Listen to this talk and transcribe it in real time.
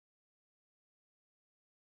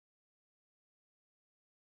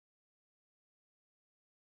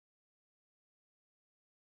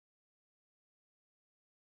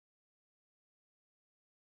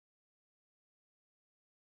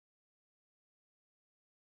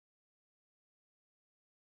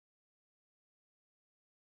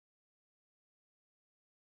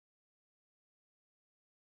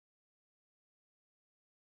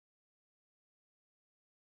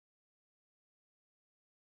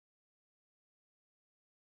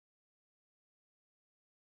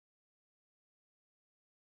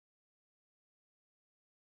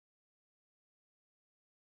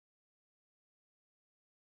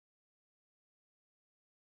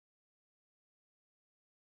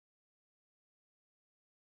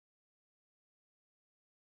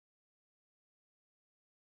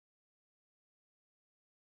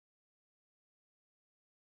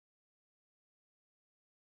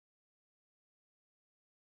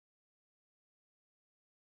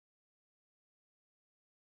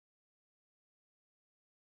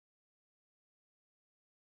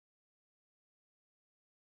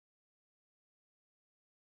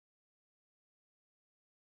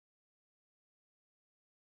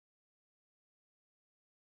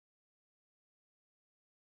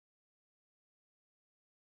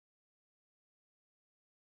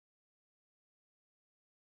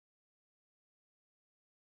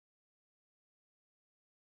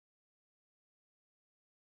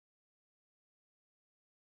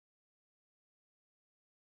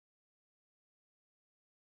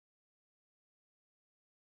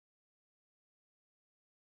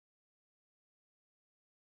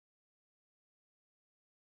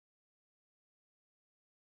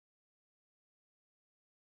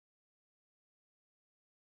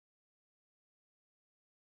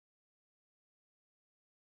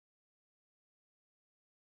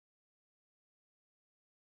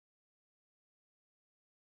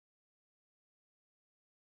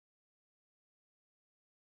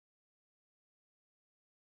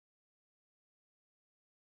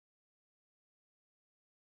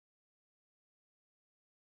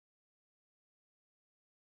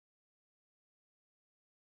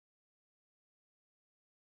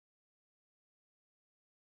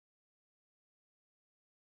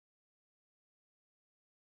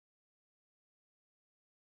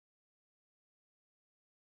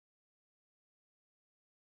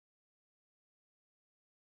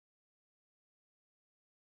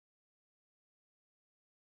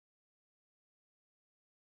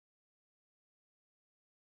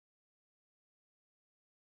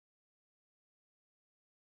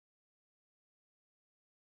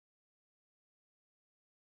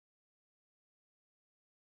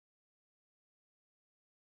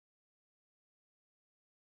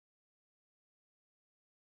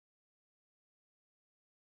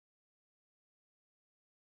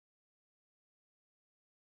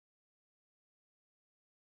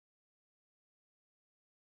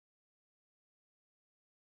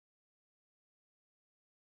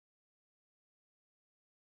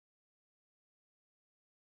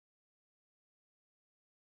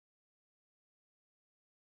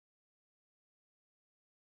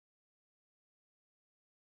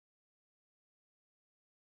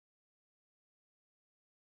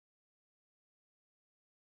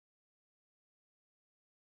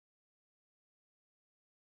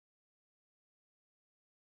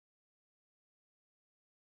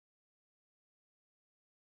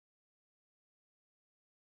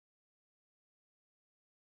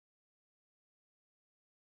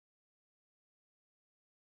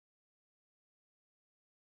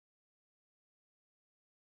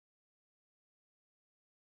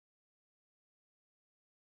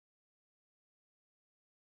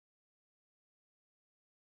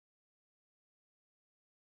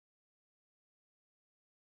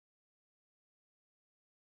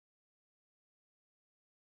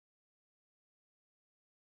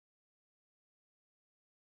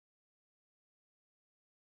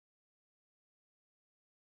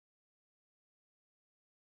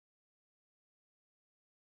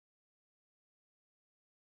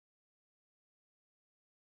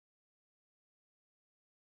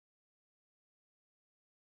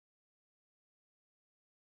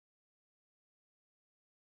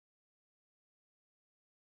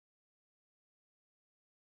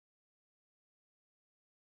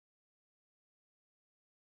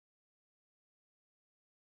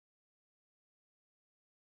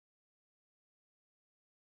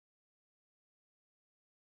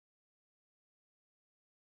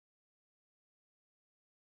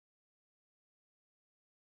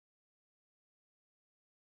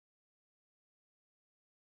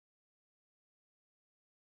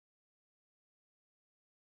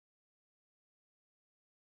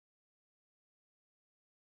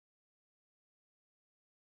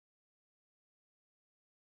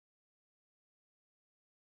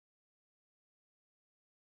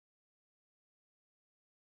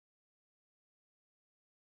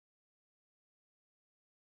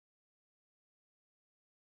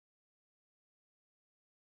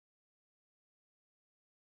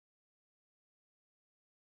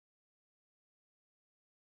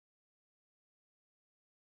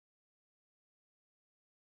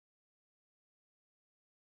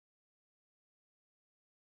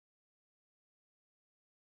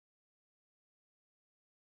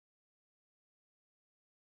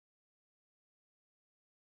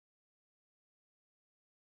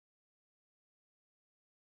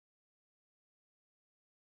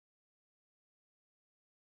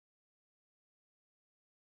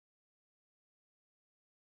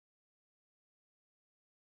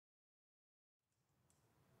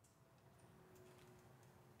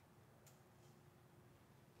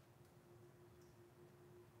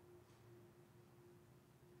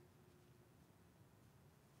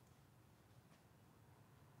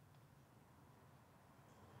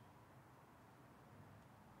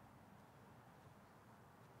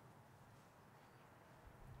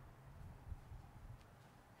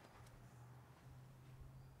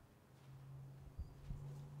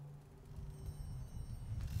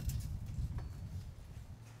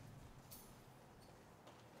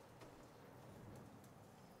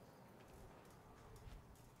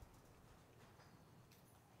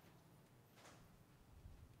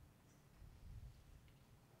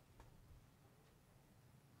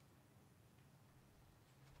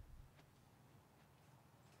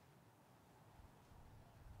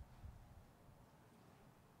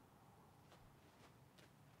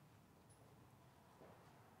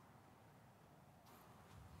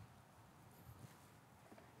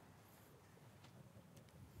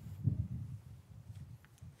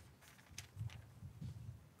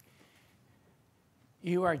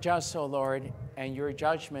You are just, O Lord, and your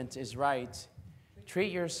judgment is right.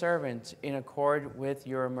 Treat your servant in accord with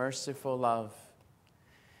your merciful love.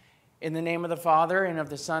 In the name of the Father, and of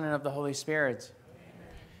the Son, and of the Holy Spirit. Amen.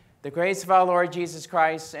 The grace of our Lord Jesus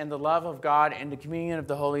Christ, and the love of God, and the communion of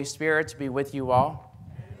the Holy Spirit be with you all.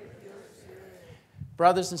 And with your spirit.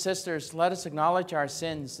 Brothers and sisters, let us acknowledge our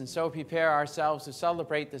sins, and so prepare ourselves to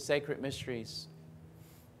celebrate the sacred mysteries.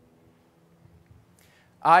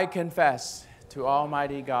 I confess to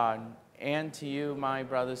Almighty God, and to you, my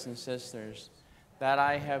brothers and sisters, that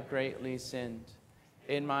I have greatly sinned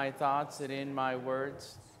in my thoughts and in my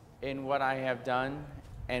words, in what I have done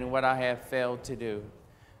and what I have failed to do,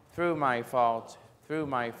 through my fault, through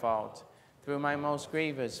my most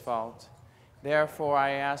grievous fault. Therefore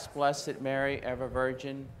I ask Blessed Mary, ever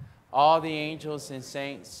Virgin, all the angels and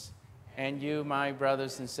saints, and you, my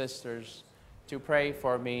brothers and sisters, to pray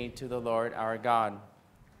for me to the Lord our God.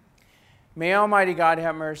 May Almighty God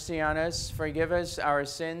have mercy on us, forgive us our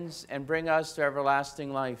sins, and bring us to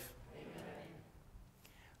everlasting life. Amen.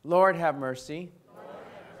 Lord, have mercy. Lord,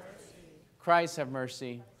 have mercy. Christ, have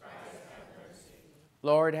mercy. Christ, have mercy.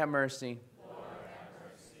 Lord, have mercy. Lord,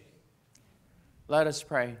 have mercy. Let us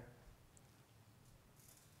pray.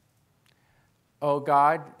 O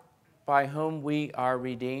God, by whom we are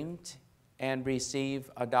redeemed and receive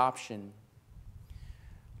adoption,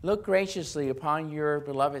 look graciously upon your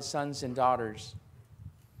beloved sons and daughters,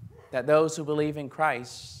 that those who believe in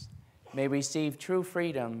Christ may receive true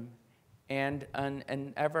freedom and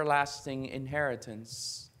an everlasting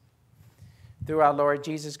inheritance. Through our Lord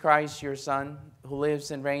Jesus Christ, your Son, who lives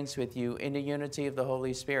and reigns with you in the unity of the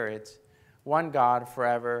Holy Spirit, one God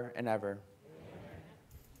forever and ever.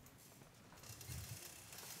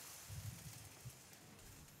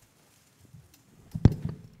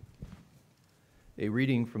 A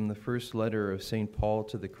reading from the first letter of St. Paul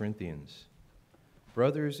to the Corinthians.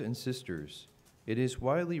 Brothers and sisters, it is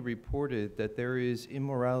widely reported that there is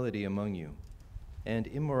immorality among you, and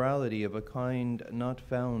immorality of a kind not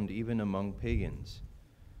found even among pagans,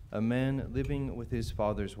 a man living with his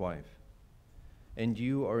father's wife. And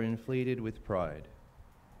you are inflated with pride.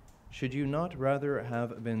 Should you not rather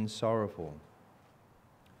have been sorrowful?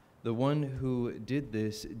 The one who did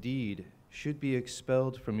this deed should be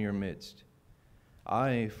expelled from your midst.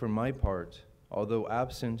 I, for my part, although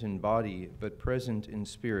absent in body but present in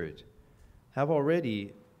spirit, have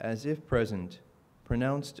already, as if present,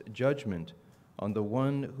 pronounced judgment on the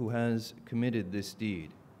one who has committed this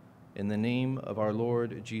deed, in the name of our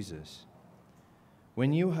Lord Jesus.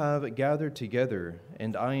 When you have gathered together,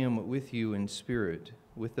 and I am with you in spirit,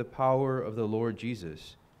 with the power of the Lord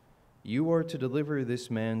Jesus, you are to deliver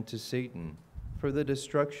this man to Satan for the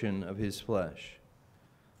destruction of his flesh,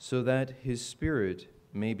 so that his spirit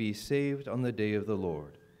may be saved on the day of the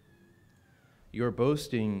Lord. Your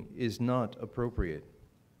boasting is not appropriate.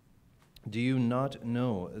 Do you not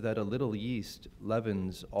know that a little yeast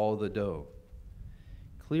leavens all the dough?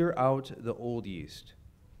 Clear out the old yeast,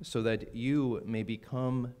 so that you may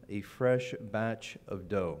become a fresh batch of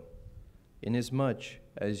dough, inasmuch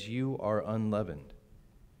as you are unleavened.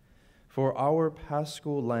 For our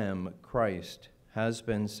paschal lamb, Christ, has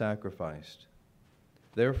been sacrificed.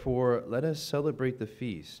 Therefore, let us celebrate the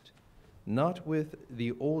feast, not with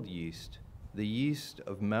the old yeast, the yeast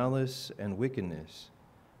of malice and wickedness,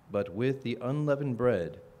 but with the unleavened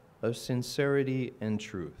bread of sincerity and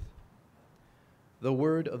truth. The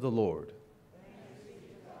word of the Lord. Thanks be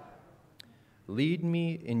to God. Lead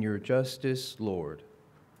me in your justice, Lord.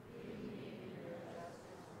 Lead me in your justice,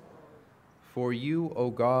 Lord. For you, O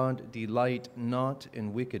God, delight not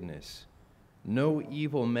in wickedness. No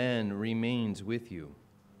evil man remains with you.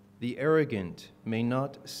 The arrogant may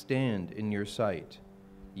not stand in your sight.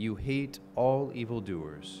 You hate all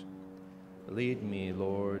evildoers. Lead me,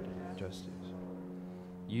 Lord, in justice.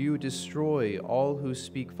 You destroy all who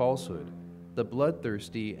speak falsehood. The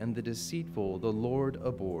bloodthirsty and the deceitful the Lord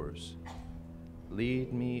abhors.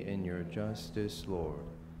 Lead me in your justice, Lord.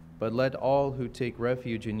 But let all who take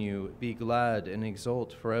refuge in you be glad and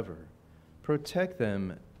exult forever. Protect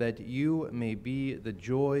them, that you may be the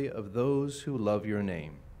joy of those who love your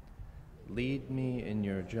name. Lead me in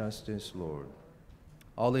your justice, Lord.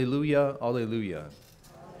 Alleluia, alleluia.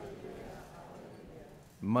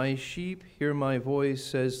 My sheep hear my voice,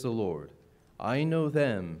 says the Lord. I know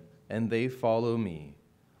them, and they follow me.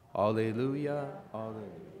 Alleluia, alleluia.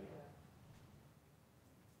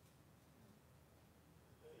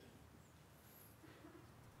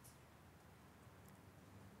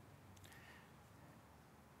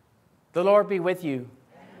 The Lord be with you.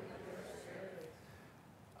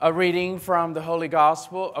 A reading from the Holy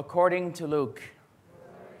Gospel according to Luke.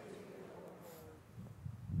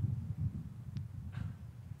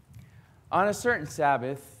 On a certain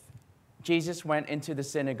Sabbath, Jesus went into the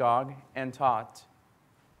synagogue and taught.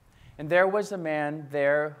 And there was a man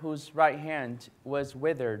there whose right hand was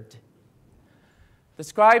withered. The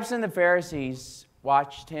scribes and the Pharisees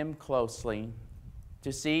watched him closely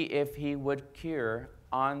to see if he would cure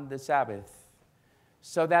on the Sabbath,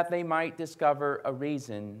 so that they might discover a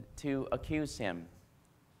reason to accuse him.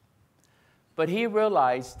 But he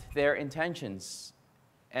realized their intentions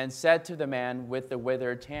and said to the man with the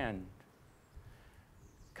withered hand,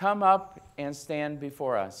 "Come up and stand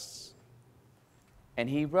before us." And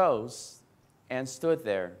he rose and stood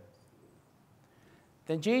there.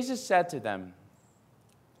 Then Jesus said to them,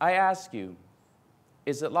 "I ask you,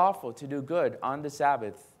 is it lawful to do good on the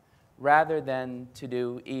Sabbath rather than to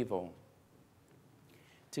do evil?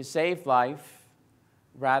 To save life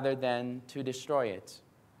rather than to destroy it?"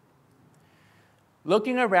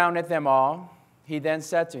 Looking around at them all, he then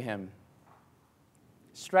said to him,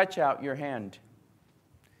 "Stretch out your hand."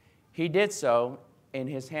 He did so, and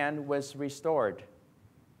his hand was restored.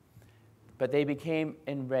 But they became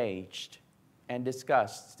enraged and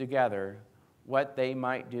discussed together what they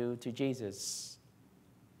might do to Jesus.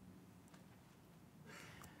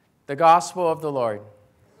 The Gospel of the Lord.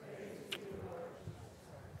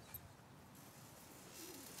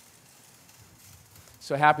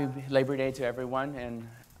 So happy Labor Day to everyone, and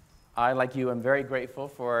I, like you, am very grateful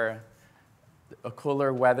for a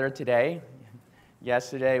cooler weather today.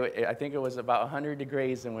 Yesterday, I think it was about 100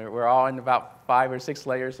 degrees, and we're all in about 5 or 6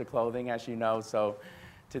 layers of clothing, as you know. So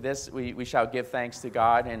to this, we shall give thanks to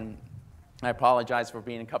God, and I apologize for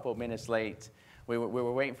being a couple of minutes late. We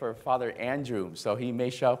were waiting for Father Andrew, so he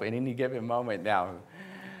may show up at any given moment now.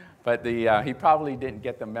 But he probably didn't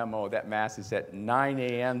get the memo that Mass is at 9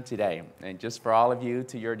 a.m. today. And just for all of you,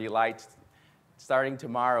 to your delight, starting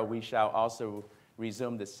tomorrow, we shall also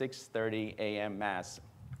resume the 6:30 a.m. Mass,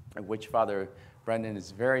 which Father Brendan is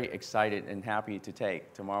very excited and happy to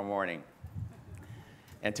take tomorrow morning.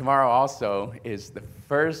 And tomorrow also is the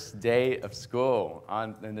first day of school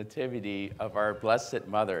on the Nativity of our Blessed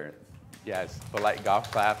Mother. Yes, polite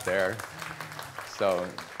golf clap there. So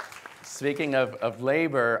speaking of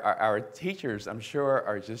labor, our teachers, I'm sure,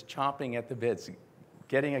 are just chomping at the bits,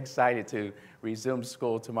 getting excited to resume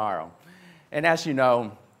school tomorrow. And as you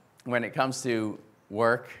know, when it comes to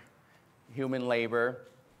work, human labor,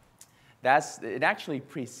 it actually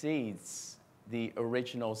precedes the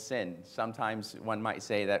original sin. Sometimes one might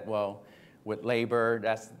say that, well, with labor,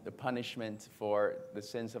 that's the punishment for the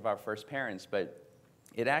sins of our first parents, but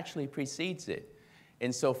it actually precedes it,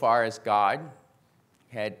 insofar as God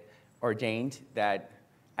had ordained that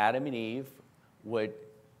Adam and Eve would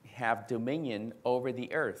have dominion over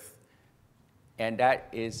the earth. And that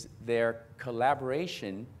is their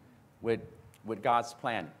collaboration with God's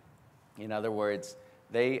plan. In other words,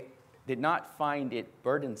 they did not find it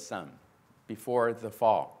burdensome before the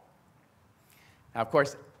fall. Now, of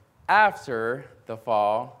course, after the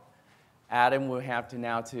fall, Adam will have to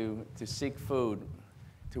now to seek food,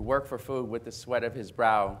 to work for food with the sweat of his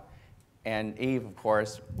brow. And Eve, of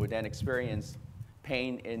course, would then experience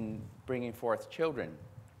pain in bringing forth children.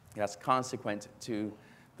 That's consequent to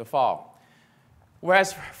the fall.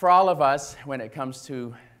 Whereas for all of us, when it comes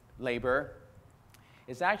to labor,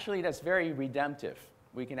 that's very redemptive.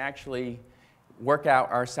 We can actually work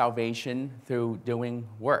out our salvation through doing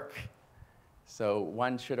work. So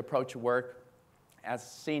one should approach work as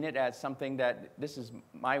seeing it as something that this is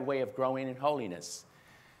my way of growing in holiness.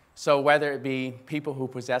 So whether it be people who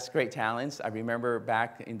possess great talents, I remember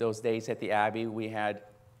back in those days at the Abbey, we had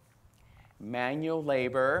manual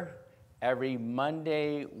labor every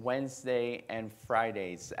Monday, Wednesday, and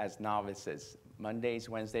Fridays as novices. Mondays,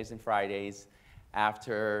 Wednesdays, and Fridays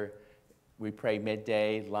after we pray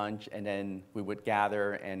midday, lunch, and then we would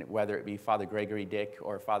gather, and whether it be Father Gregory Dick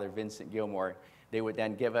or Father Vincent Gilmore, they would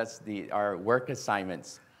then give us our work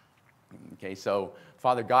assignments. Okay, so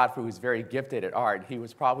Father Godfrey, who's very gifted at art, he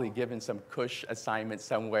was probably given some cush assignment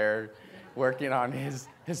somewhere working on his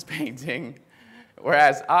painting.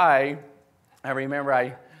 Whereas I remember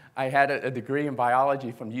I had a degree in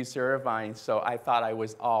biology from UC Irvine, so I thought I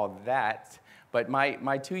was all that. But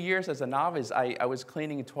my 2 years as a novice, I was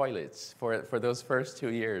cleaning toilets for those first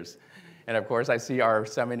 2 years. And of course, I see our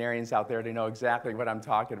seminarians out there, they know exactly what I'm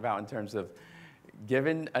talking about in terms of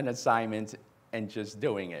given an assignment and just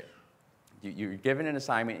doing it. You're given an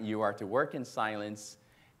assignment, you are to work in silence,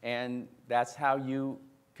 and that's how you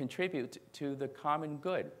contribute to the common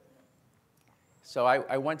good. So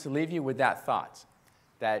I want to leave you with that thought,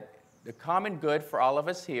 that the common good for all of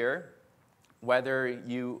us here, whether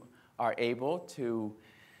you are able to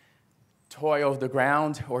toil the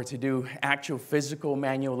ground or to do actual physical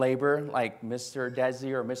manual labor like Mr.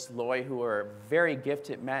 Desi or Mr. Loy, who are very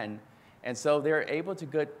gifted men. And so they're able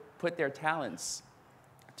to put their talents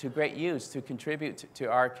to great use to contribute to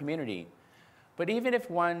our community. But even if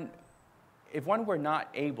one were not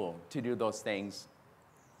able to do those things,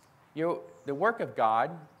 the work of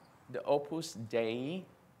God, the Opus Dei,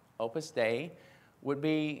 would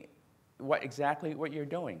be exactly what you're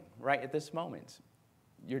doing right at this moment.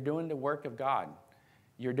 You're doing the work of God.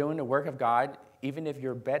 You're doing the work of God even if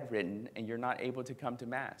you're bedridden and you're not able to come to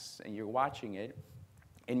Mass, and you're watching it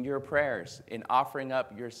in your prayers, in offering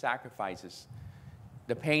up your sacrifices,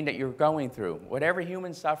 the pain that you're going through, whatever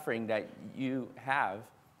human suffering that you have,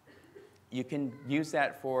 you can use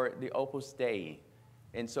that for the Opus Dei,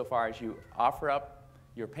 insofar as you offer up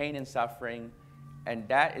your pain and suffering, and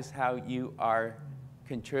that is how you are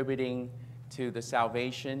contributing to the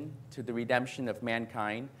salvation, to the redemption of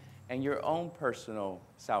mankind, and your own personal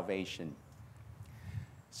salvation.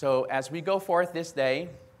 So as we go forth this day,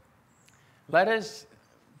 let us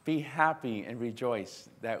be happy and rejoice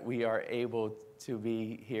that we are able to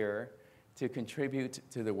be here to contribute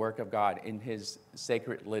to the work of God in His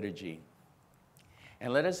sacred liturgy.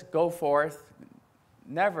 And let us go forth,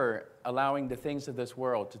 never allowing the things of this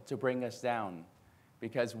world to bring us down,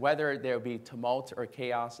 because whether there be tumult or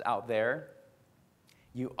chaos out there,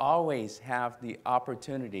 you always have the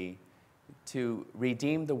opportunity to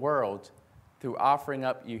redeem the world through offering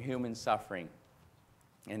up your human suffering.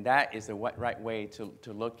 And that is the right way to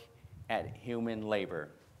look at human labor.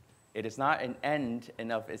 It is not an end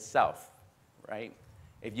in of itself, right?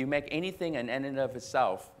 If you make anything an end in of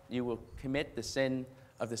itself, you will commit the sin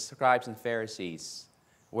of the scribes and Pharisees,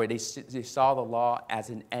 where they saw the law as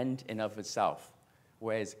an end in of itself,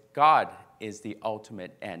 whereas God is the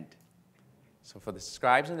ultimate end. So for the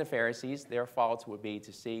scribes and the Pharisees, their fault would be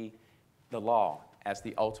to see the law as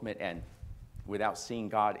the ultimate end without seeing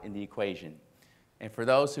God in the equation. And for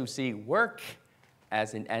those who see work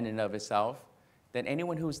as an end in of itself, then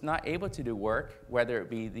anyone who's not able to do work, whether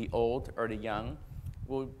it be the old or the young,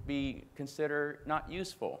 will be considered not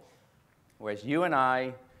useful. Whereas you and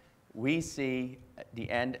I, we see the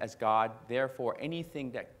end as God. Therefore,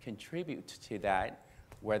 anything that contributes to that,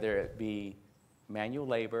 whether it be manual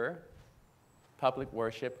labor, public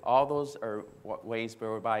worship, all those are ways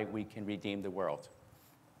whereby we can redeem the world.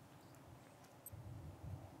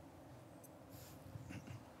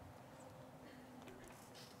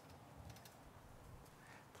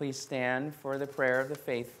 Please stand for the prayer of the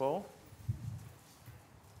faithful.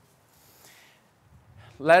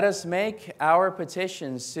 Let us make our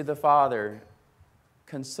petitions to the Father,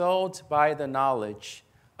 consoled by the knowledge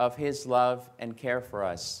of His love and care for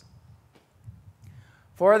us.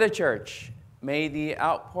 For the Church, may the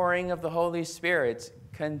outpouring of the Holy Spirit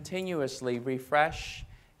continuously refresh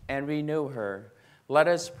and renew her. Let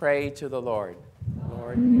us pray to the Lord.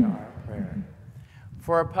 Lord, hear our prayer.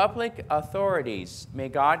 For public authorities, may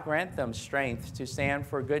God grant them strength to stand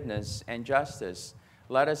for goodness and justice.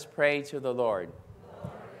 Let us pray to the Lord.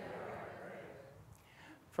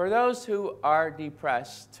 For those who are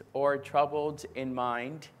depressed or troubled in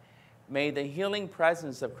mind, may the healing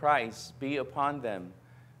presence of Christ be upon them.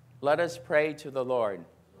 Let us pray to the Lord.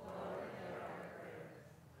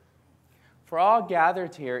 For all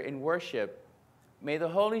gathered here in worship, may the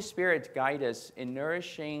Holy Spirit guide us in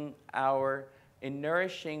nourishing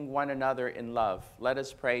one another in love. Let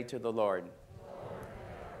us pray to the Lord.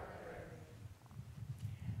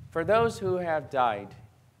 For those who have died,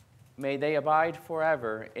 may they abide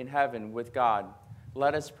forever in heaven with God.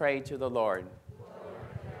 Let us pray to the Lord.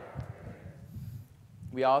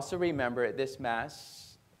 We also remember at this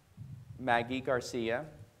Mass Maggie Garcia,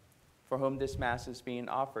 for whom this Mass is being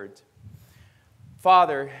offered.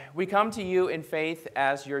 Father, we come to you in faith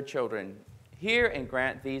as your children. Hear and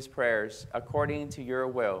grant these prayers according to your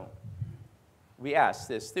will. We ask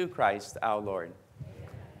this through Christ our Lord.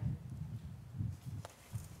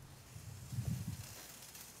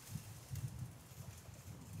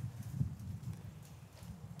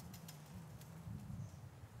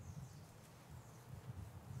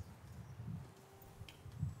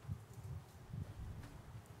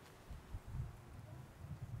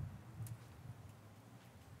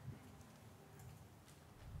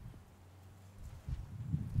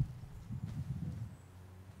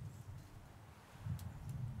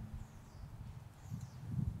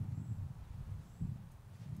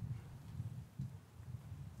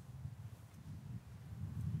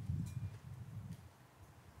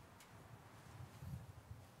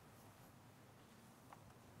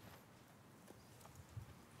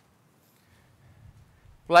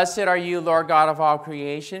 Blessed are you, Lord God of all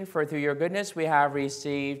creation, for through your goodness we have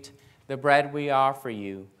received the bread we offer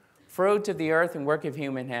you, fruit of the earth and work of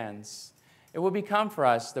human hands. It will become for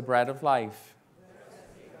us the bread of life.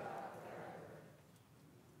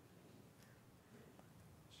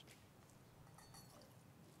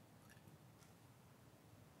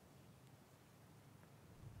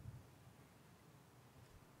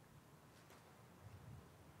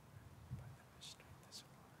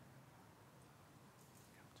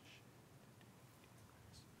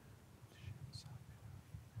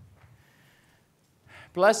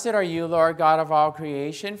 Blessed are you, Lord God of all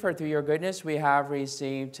creation, for through your goodness we have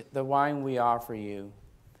received the wine we offer you,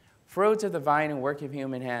 fruit of the vine and work of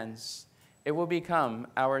human hands. It will become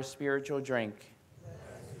our spiritual drink.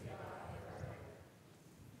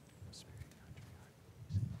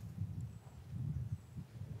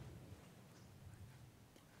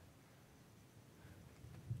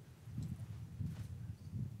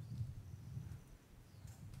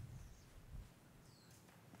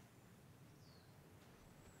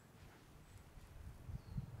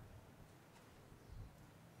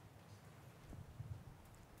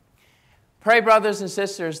 Pray, brothers and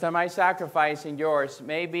sisters, that my sacrifice and yours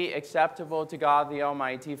may be acceptable to God the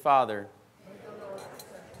Almighty Father.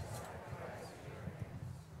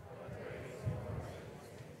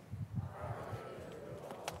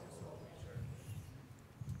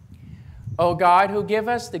 O God, who give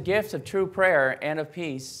us the gift of true prayer and of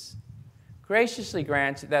peace, graciously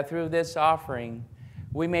grant that through this offering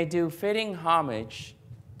we may do fitting homage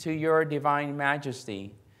to your divine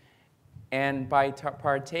majesty, and by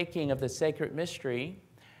partaking of the sacred mystery,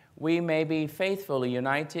 we may be faithfully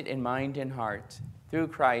united in mind and heart, through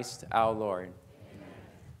Christ our Lord. Amen.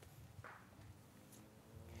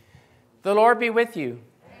 The Lord be with you.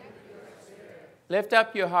 And with your spirit. Lift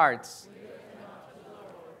up your hearts. We lift them up to the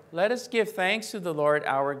Lord. Let us give thanks to the Lord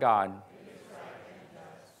our God. It is right and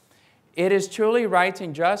just. It is truly right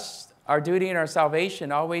and just, our duty and our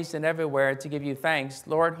salvation, always and everywhere, to give you thanks,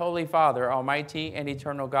 Lord, Holy Father, Almighty and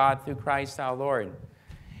eternal God, through Christ our Lord.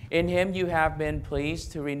 In him you have been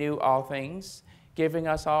pleased to renew all things, giving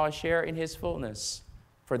us all a share in his fullness.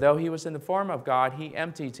 For though he was in the form of God, he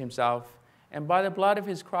emptied himself, and by the blood of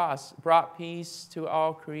his cross brought peace to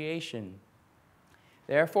all creation.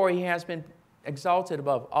 Therefore he has been exalted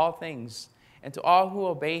above all things, and to all who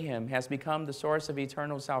obey him has become the source of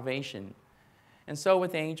eternal salvation. And so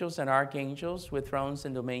with angels and archangels, with thrones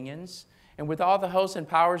and dominions, and with all the hosts and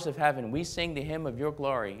powers of heaven, we sing the hymn of your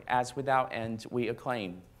glory, as without end we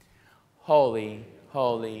acclaim. Holy,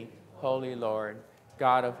 holy, holy Lord,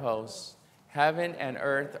 God of hosts, heaven and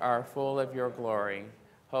earth are full of your glory.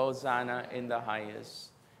 Hosanna in the highest.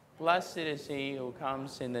 Blessed is he who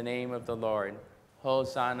comes in the name of the Lord.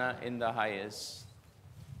 Hosanna in the highest.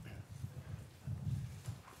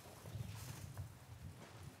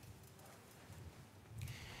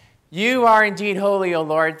 You are indeed holy, O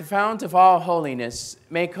Lord, the fount of all holiness.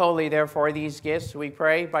 Make holy, therefore, these gifts, we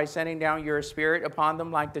pray, by sending down your Spirit upon them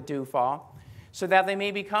like the dewfall, so that they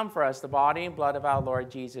may become for us the body and blood of our Lord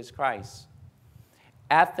Jesus Christ.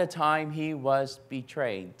 At the time he was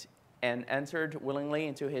betrayed and entered willingly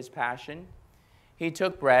into his passion, he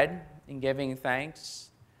took bread, and giving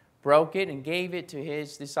thanks, broke it and gave it to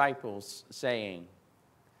his disciples, saying,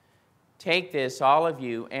 "Take this, all of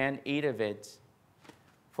you, and eat of it.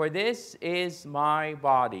 For this is my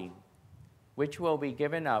body, which will be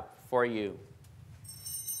given up for you."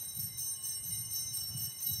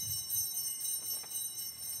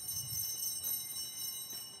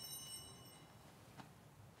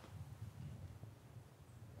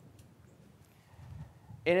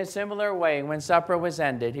 In a similar way, when supper was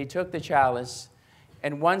ended, he took the chalice,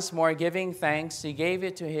 and once more giving thanks, he gave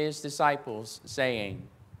it to his disciples, saying,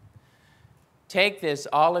 "Take this,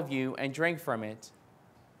 all of you, and drink from it.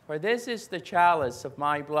 For this is the chalice of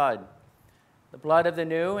my blood, the blood of the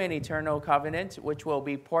new and eternal covenant, which will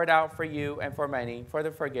be poured out for you and for many for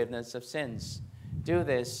the forgiveness of sins. Do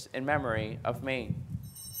this in memory of me."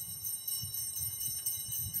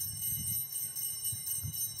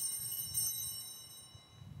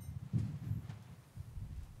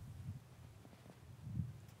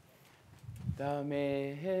 The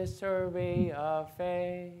mystery of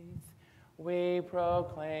faith. We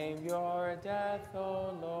proclaim your death,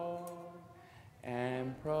 O Lord,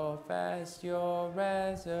 and profess your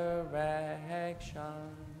resurrection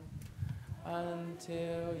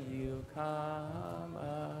until you come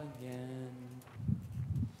again.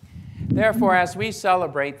 Therefore, as we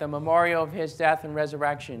celebrate the memorial of his death and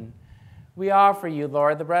resurrection, we offer you,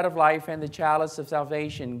 Lord, the bread of life and the chalice of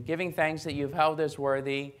salvation, giving thanks that you've held us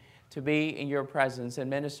worthy to be in your presence and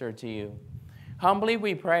minister to you. Humbly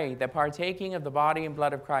we pray that partaking of the body and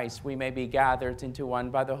blood of Christ, we may be gathered into one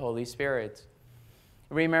by the Holy Spirit.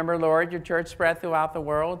 Remember, Lord, your church spread throughout the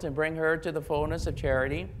world and bring her to the fullness of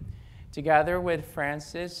charity. Together with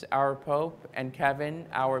Francis, our Pope, and Kevin,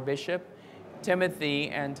 our Bishop, Timothy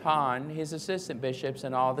and Ton, his assistant bishops,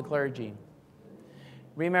 and all the clergy.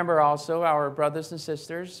 Remember also our brothers and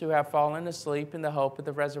sisters who have fallen asleep in the hope of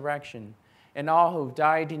the resurrection, and all who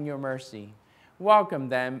died in your mercy. Welcome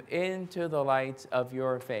them into the light of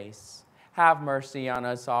your face. Have mercy on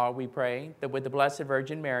us all, we pray, that with the Blessed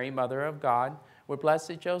Virgin Mary, Mother of God, with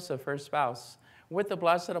blessed Joseph, her spouse, with the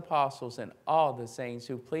blessed apostles and all the saints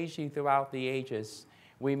who please you throughout the ages,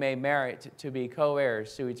 we may merit to be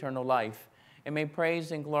co-heirs to eternal life, and may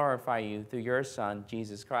praise and glorify you through your Son,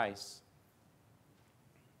 Jesus Christ.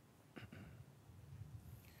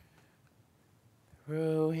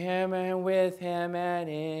 Through him and with him and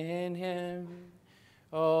in him,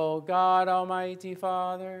 O God, Almighty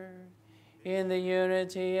Father, in the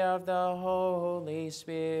unity of the Holy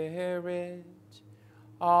Spirit,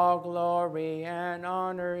 all glory and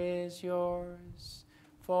honor is yours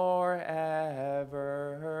forever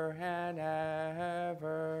and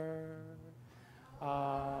ever.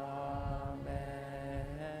 Amen.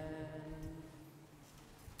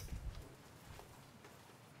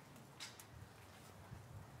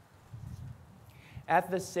 At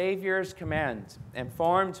the Savior's command,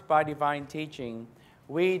 informed by divine teaching,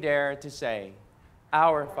 we dare to say,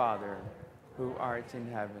 Our Father, who art in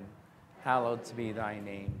heaven, hallowed be thy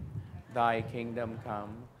name. Thy kingdom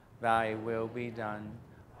come, thy will be done,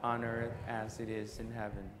 on earth as it is in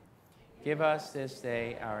heaven. Give us this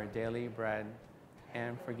day our daily bread,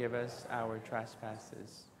 and forgive us our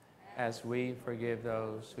trespasses, as we forgive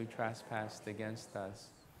those who trespass against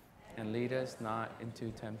us. And lead us not into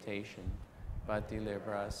temptation, but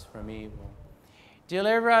deliver us from evil.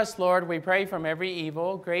 Deliver us, Lord, we pray, from every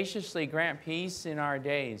evil. Graciously grant peace in our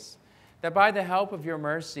days, that by the help of your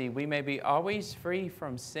mercy we may be always free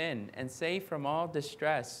from sin and safe from all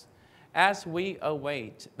distress, as we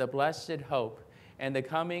await the blessed hope and the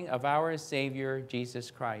coming of our Savior,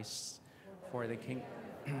 Jesus Christ. For the King.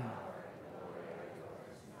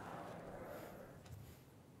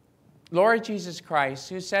 Lord Jesus Christ,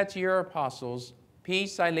 who said to your apostles,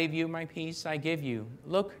 Peace I leave you, my peace I give you.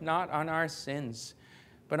 Look not on our sins,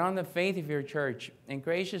 but on the faith of your church, and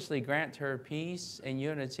graciously grant her peace and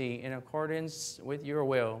unity in accordance with your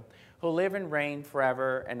will, who live and reign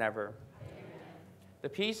forever and ever. Amen. The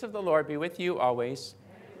peace of the Lord be with you always.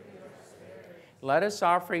 And with your spirit. Let us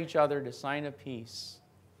offer each other the sign of peace.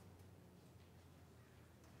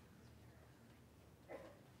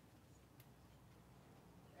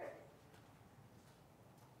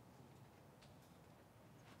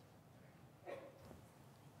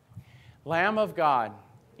 Lamb of God,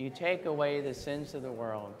 you take away the sins of the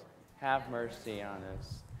world. Have mercy on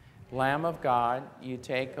us. Lamb of God, you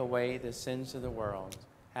take away the sins of the world.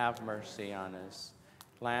 Have mercy on us.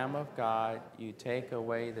 Lamb of God, you take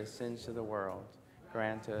away the sins of the world.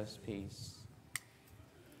 Grant us peace.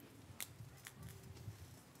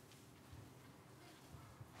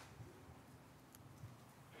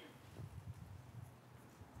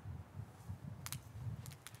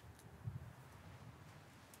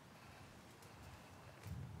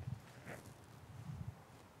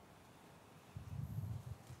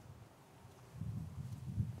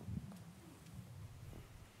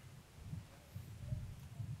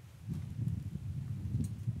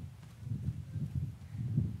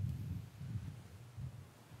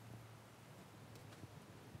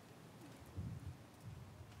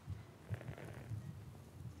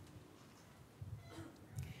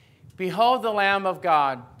 Behold the Lamb of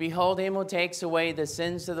God. Behold him who takes away the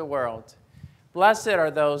sins of the world. Blessed are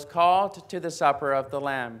those called to the supper of the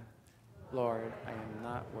Lamb. Lord, I am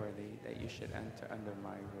not worthy that you should enter under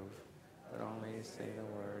my roof, but only say the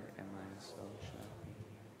word, and my soul shall be healed.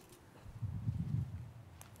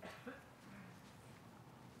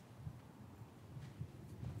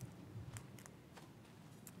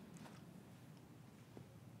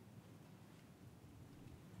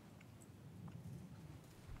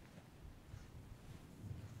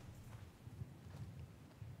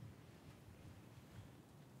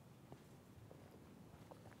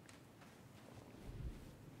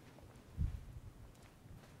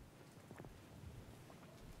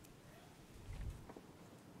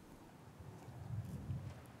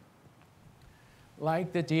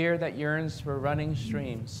 Like the deer that yearns for running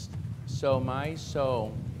streams, so my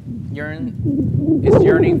soul is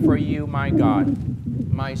yearning for you, my God.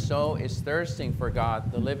 My soul is thirsting for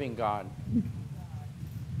God, the living God.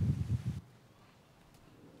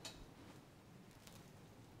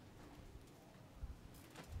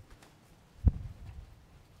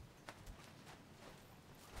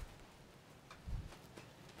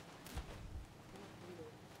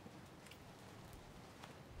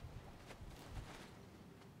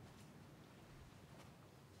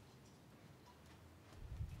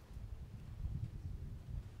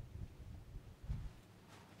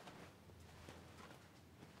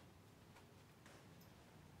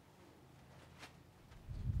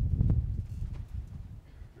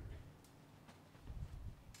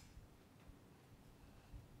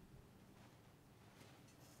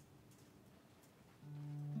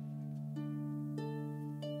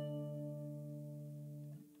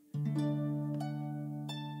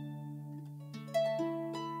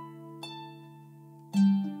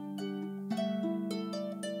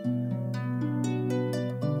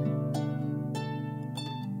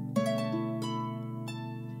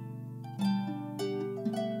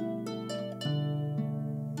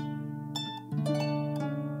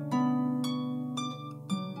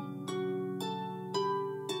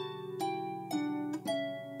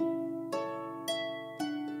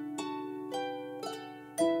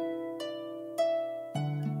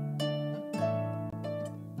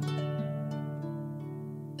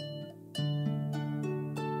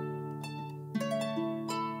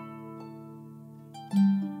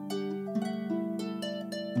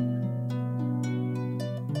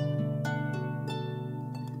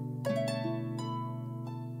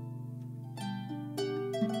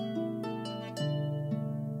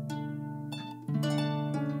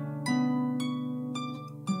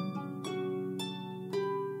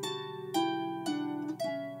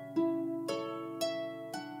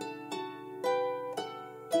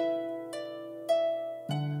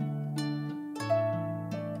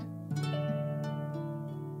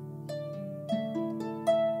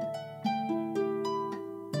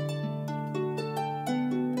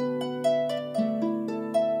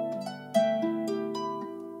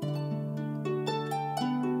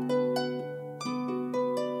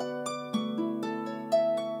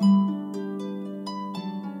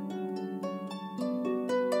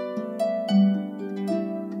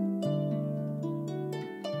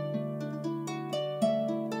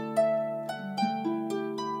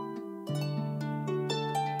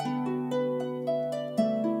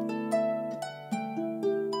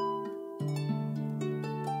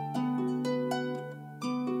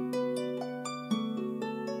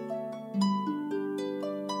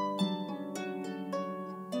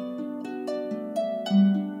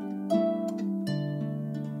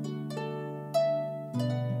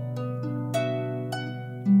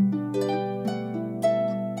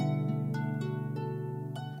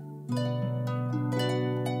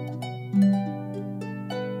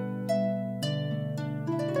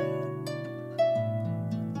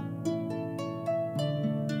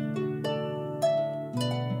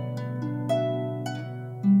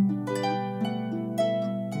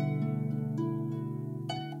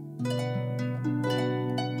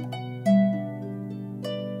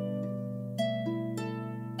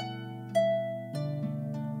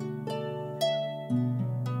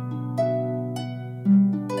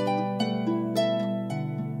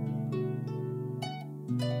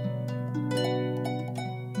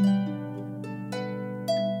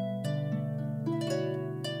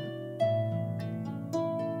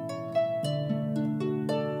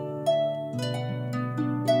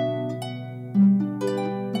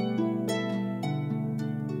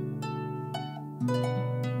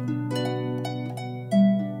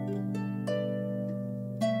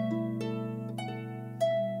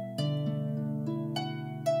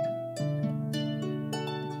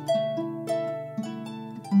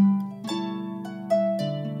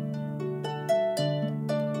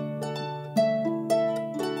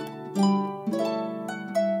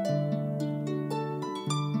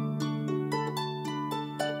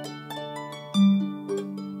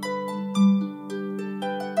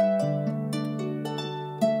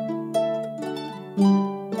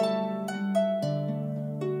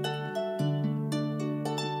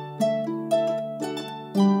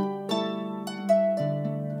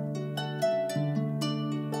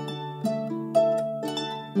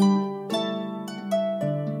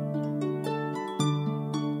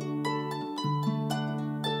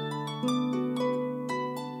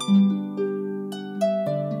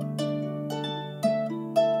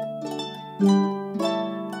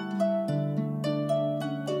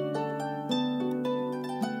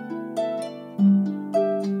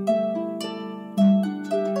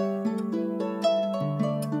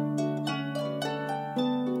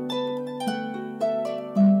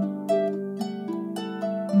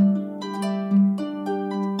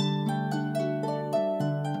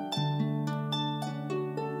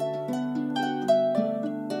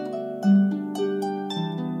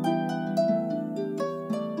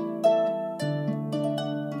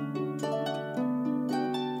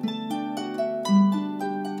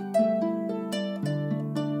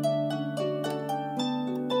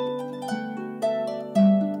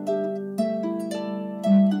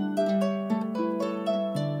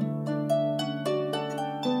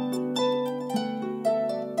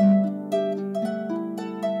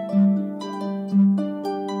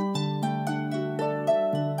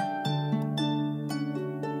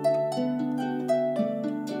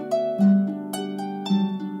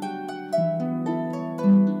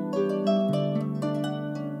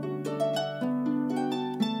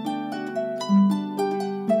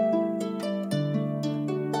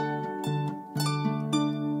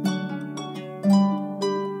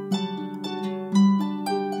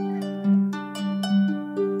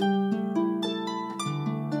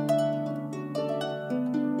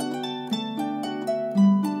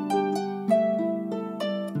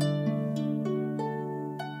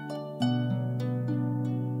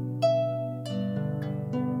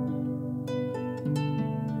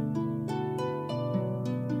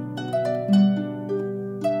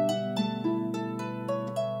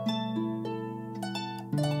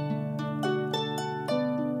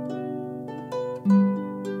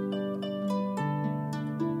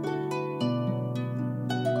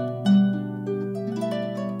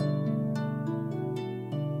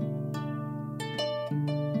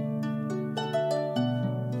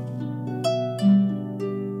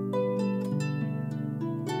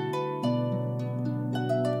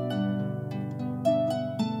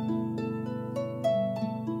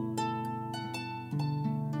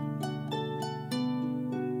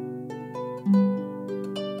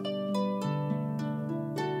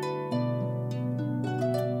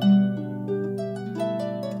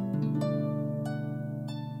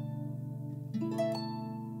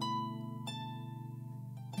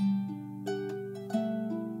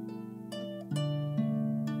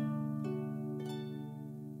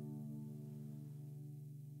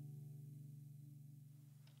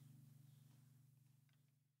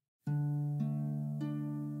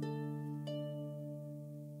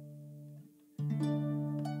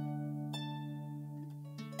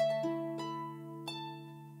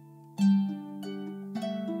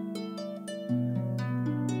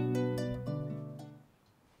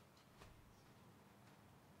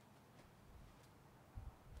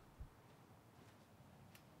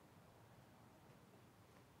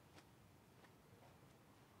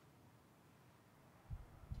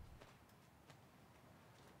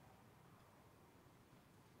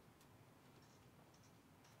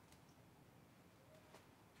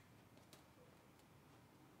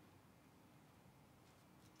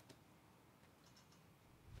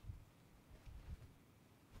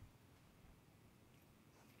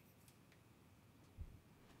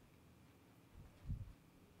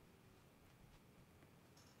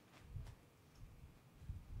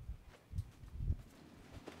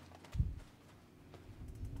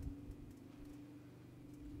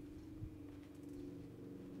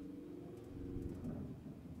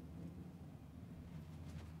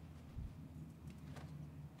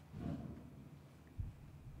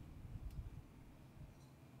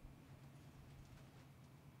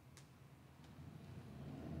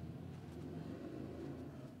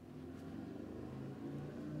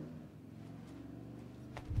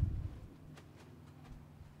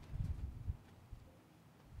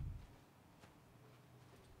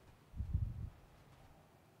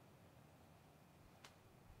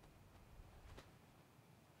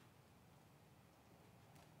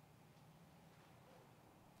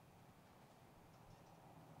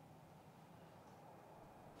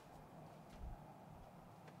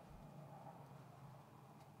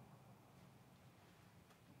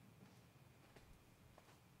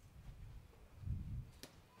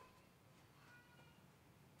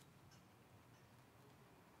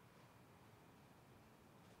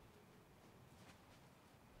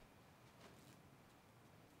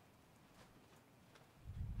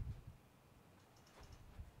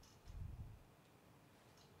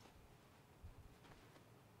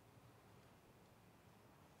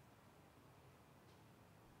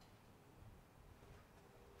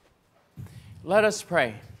 Let us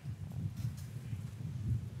pray.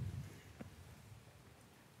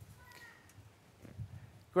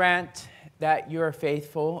 Grant that you are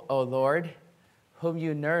faithful, O Lord, whom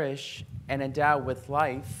you nourish and endow with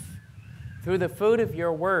life, through the food of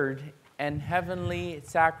your word and heavenly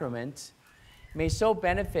sacrament, may so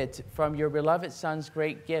benefit from your beloved Son's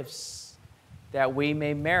great gifts, that we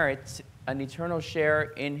may merit an eternal share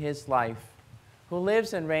in his life, who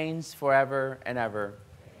lives and reigns forever and ever.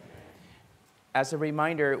 Amen. As a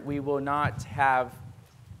reminder, we will not have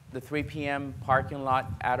the 3 p.m. parking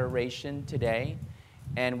lot adoration today,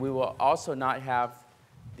 and we will also not have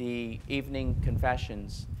the evening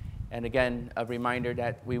confessions. And again, a reminder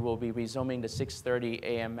that we will be resuming the 6:30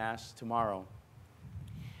 a.m. Mass tomorrow.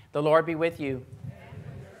 The Lord be with you.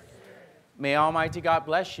 May Almighty God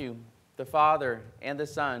bless you, the Father, and the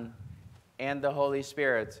Son, and the Holy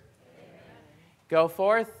Spirit. Amen. Go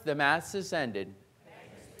forth, the Mass is ended.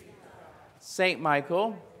 Saint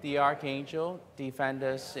Michael, the Archangel, defend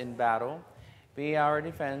us in battle. Be our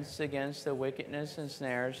defense against the wickedness and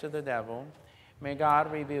snares of the devil. May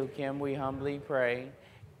God rebuke him, we humbly pray.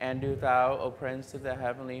 And do thou, O Prince of the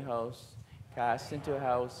heavenly host, cast into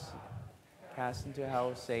hell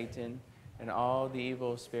Satan and all the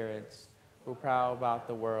evil spirits who prowl about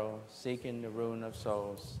the world, seeking the ruin of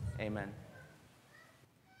souls. Amen.